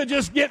to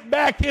just get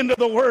back into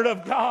the Word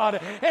of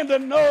God and to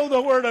know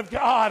the Word of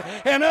God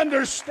and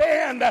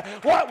understand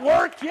what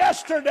worked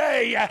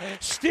yesterday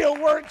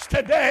still works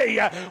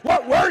today.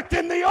 What worked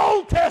in the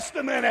Old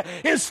Testament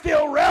is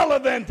still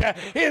relevant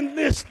in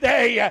this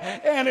day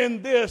and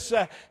in this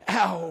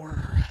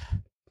hour.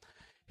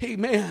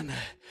 Amen.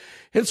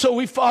 And so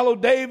we follow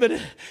David.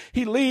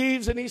 He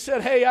leaves and he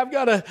said, hey, I've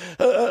got a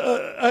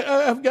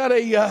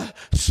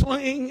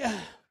sling.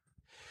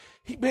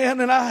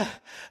 Man, and I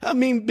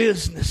mean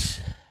business.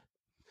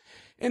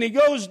 And he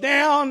goes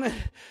down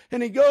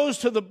and he goes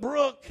to the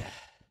brook.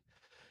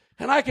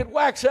 And I could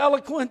wax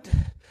eloquent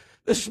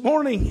this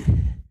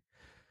morning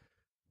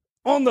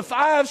on the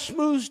 5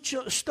 smooth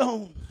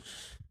stones.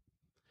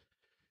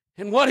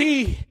 And what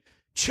he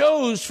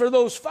chose for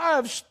those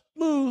 5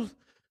 smooth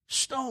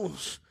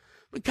stones.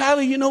 But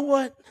Kylie, you know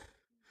what?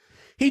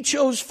 He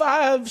chose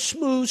 5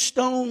 smooth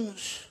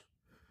stones.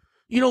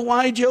 You know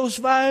why he chose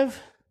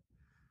 5?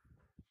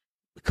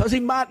 Because he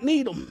might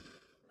need them.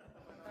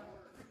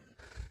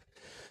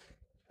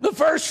 The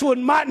first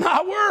one might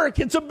not work.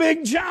 It's a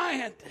big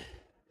giant.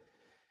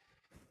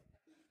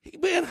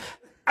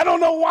 I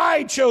don't know why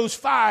he chose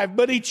 5,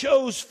 but he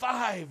chose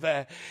 5.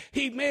 They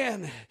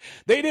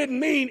didn't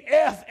mean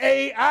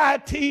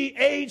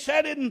F-A-I-T-H.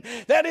 That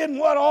isn't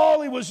what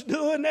all he was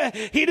doing.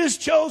 He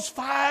just chose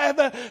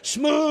 5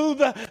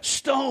 smooth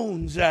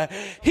stones. And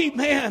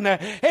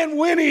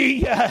when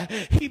he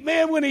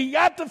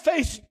got to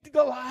face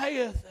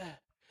Goliath,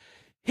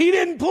 he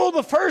didn't pull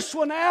the first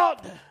one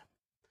out and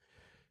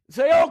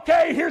say,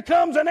 okay, here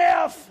comes an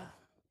F.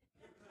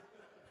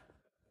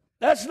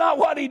 That's not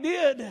what he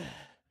did.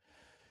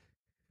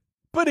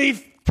 But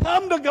he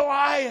come to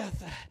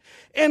Goliath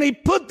and he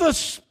put the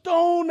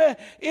stone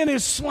in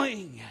his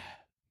sling.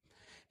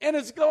 And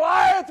as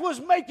Goliath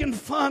was making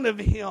fun of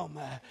him,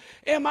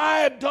 am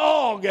I a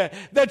dog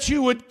that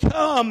you would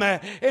come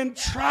and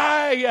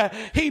try,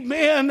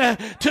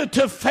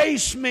 to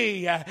face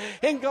me?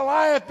 And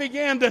Goliath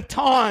began to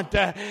taunt,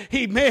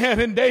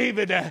 and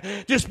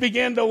David just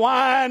began to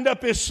wind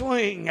up his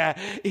sling, and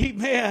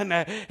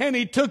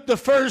he took the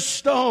first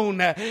stone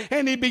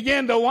and he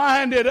began to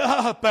wind it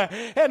up.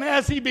 And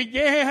as he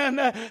began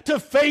to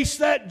face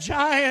that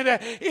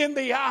giant in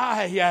the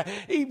eye,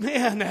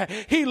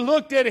 he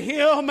looked at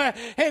him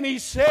and he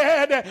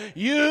said,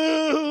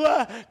 you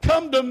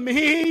come to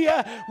me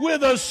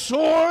with a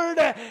sword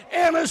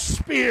and a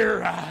spear,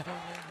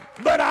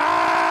 but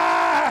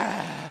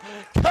I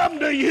come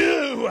to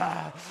you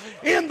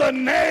in the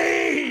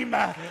name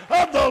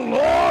of the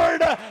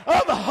Lord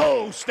of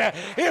hosts.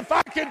 If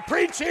I can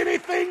preach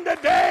anything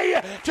today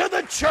to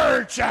the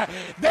church,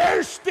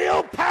 there's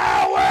still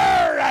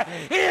power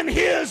in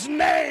His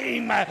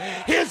name.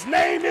 His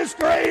name is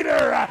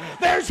greater.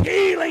 There's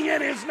healing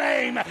in His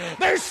name.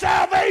 There's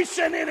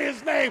salvation in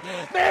His name.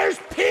 There's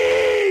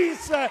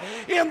peace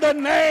in the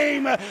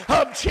name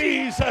of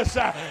Jesus.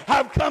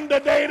 I've come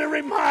today to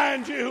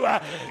remind you,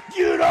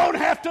 you don't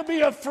have to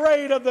be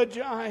afraid of the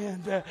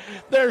giant.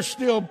 There's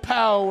still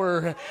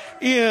power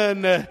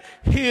in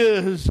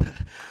His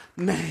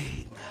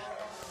name.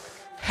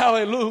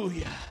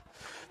 Hallelujah.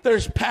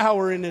 There's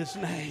power in His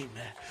name.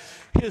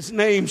 His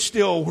name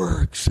still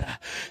works.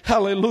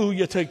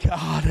 Hallelujah to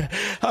God.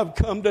 I've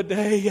come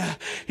today,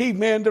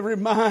 amen, to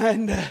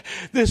remind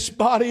this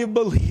body of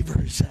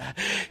believers,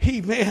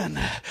 amen,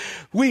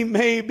 we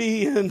may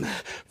be in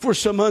for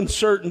some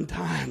uncertain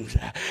times.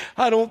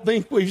 I don't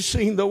think we've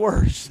seen the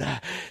worst.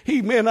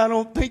 Amen. I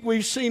don't think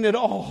we've seen it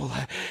all.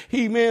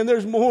 Amen.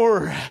 There's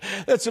more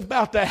that's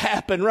about to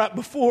happen right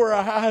before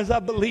our eyes. I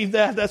believe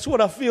that. That's what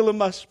I feel in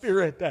my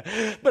spirit.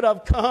 But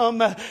I've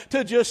come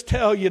to just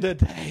tell you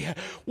today,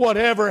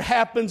 whatever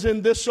happens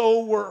in this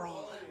old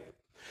world,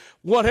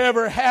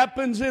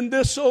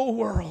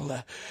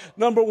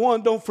 number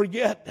one, don't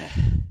forget,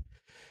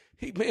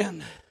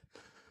 amen,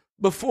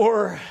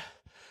 before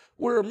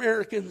we're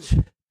Americans,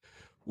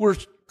 we're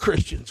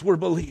Christians, we're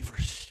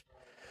believers,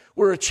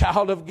 we're a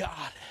child of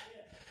God.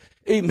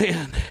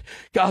 Amen.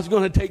 God's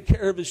going to take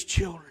care of His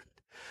children.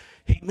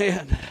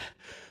 Amen.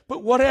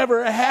 But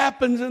whatever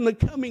happens in the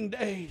coming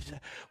days,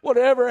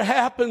 whatever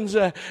happens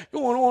going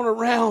on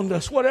around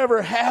us,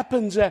 whatever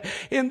happens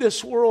in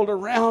this world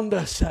around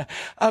us,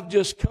 I've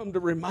just come to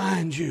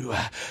remind you,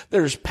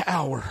 there's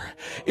power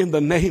in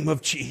the name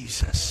of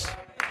Jesus.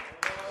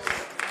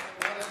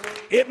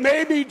 It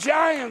may be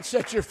giants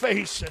that you're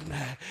facing.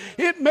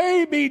 It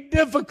may be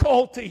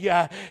difficulty,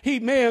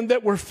 amen,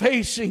 that we're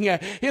facing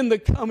in the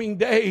coming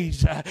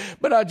days.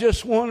 But I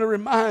just want to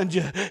remind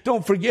you,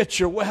 don't forget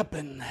your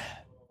weapon.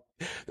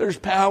 There's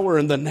power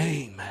in the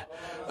name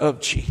of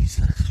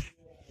Jesus.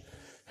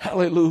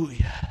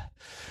 Hallelujah.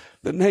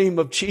 The name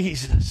of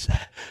Jesus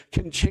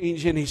can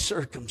change any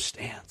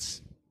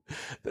circumstance.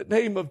 The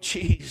name of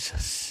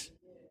Jesus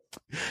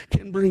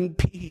can bring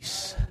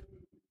peace.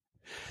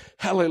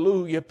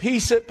 Hallelujah.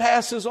 Peace that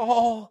passes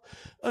all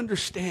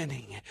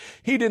understanding.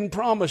 He didn't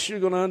promise you're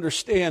going to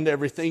understand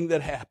everything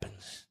that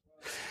happens.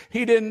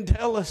 He didn't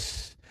tell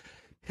us,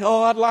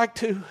 I'd like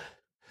to.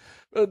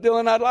 Brother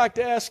Dylan, I'd like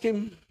to ask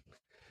him,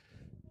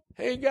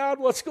 hey, God,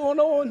 what's going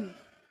on?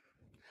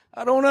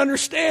 I don't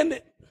understand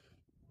it.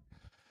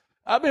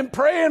 I've been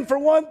praying for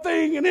one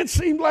thing, and it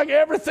seemed like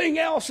everything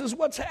else is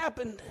what's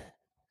happened.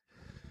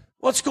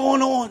 What's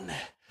going on?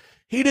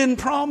 He didn't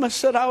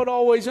promise that I would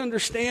always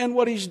understand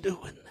what He's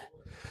doing.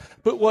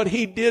 But what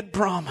He did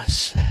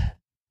promise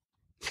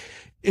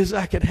is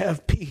I could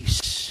have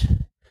peace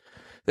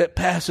that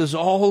passes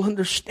all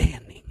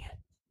understanding.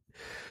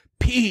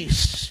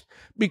 Peace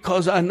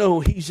because I know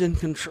He's in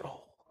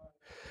control.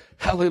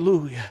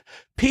 Hallelujah.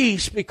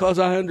 Peace because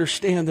I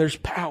understand there's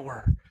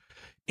power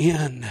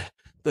in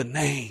the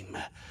name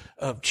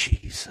of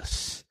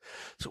Jesus.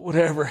 So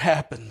whatever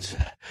happens,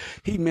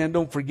 amen,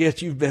 don't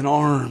forget you've been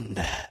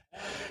armed.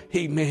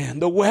 Amen.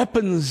 The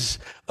weapons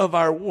of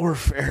our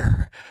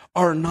warfare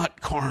are not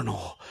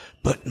carnal,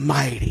 but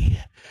mighty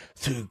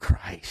through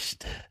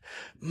Christ.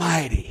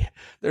 Mighty.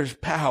 There's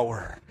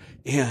power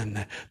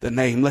in the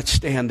name. Let's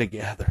stand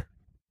together.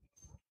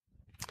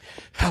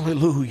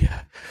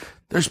 Hallelujah.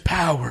 There's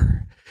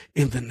power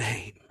in the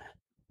name.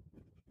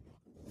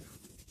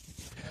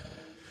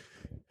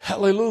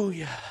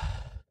 Hallelujah.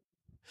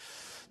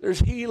 There's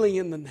healing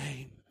in the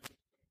name.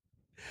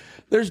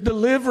 There's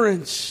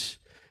deliverance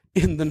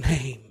in the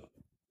name.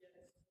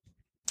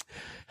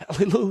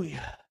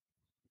 Hallelujah.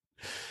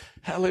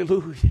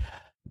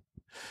 Hallelujah.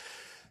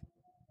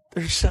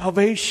 There's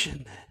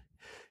salvation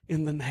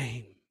in the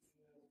name.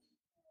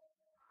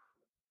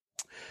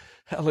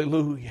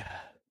 Hallelujah.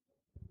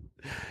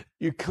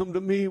 You come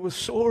to me with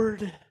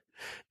sword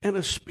and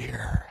a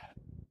spear,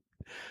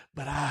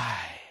 but I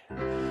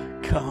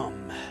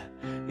come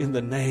in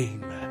the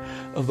name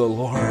of the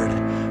Lord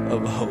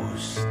of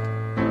hosts.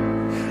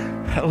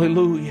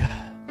 Hallelujah.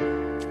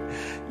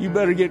 You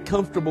better get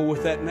comfortable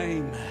with that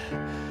name.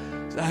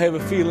 I have a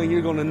feeling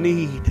you're going to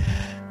need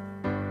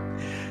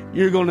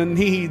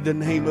the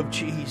name of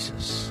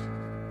Jesus.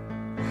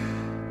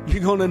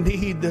 You're going to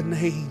need the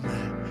name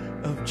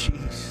of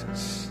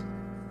Jesus.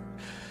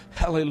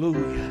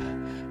 Hallelujah.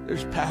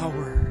 There's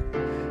power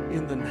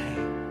in the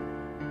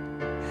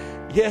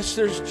name. Yes,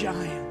 there's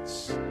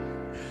giants.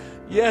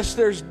 Yes,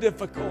 there's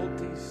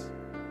difficulties.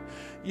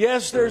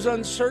 Yes, there's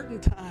uncertain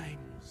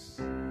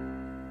times.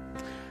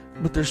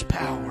 But there's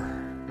power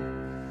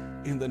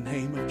in the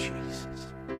name of Jesus.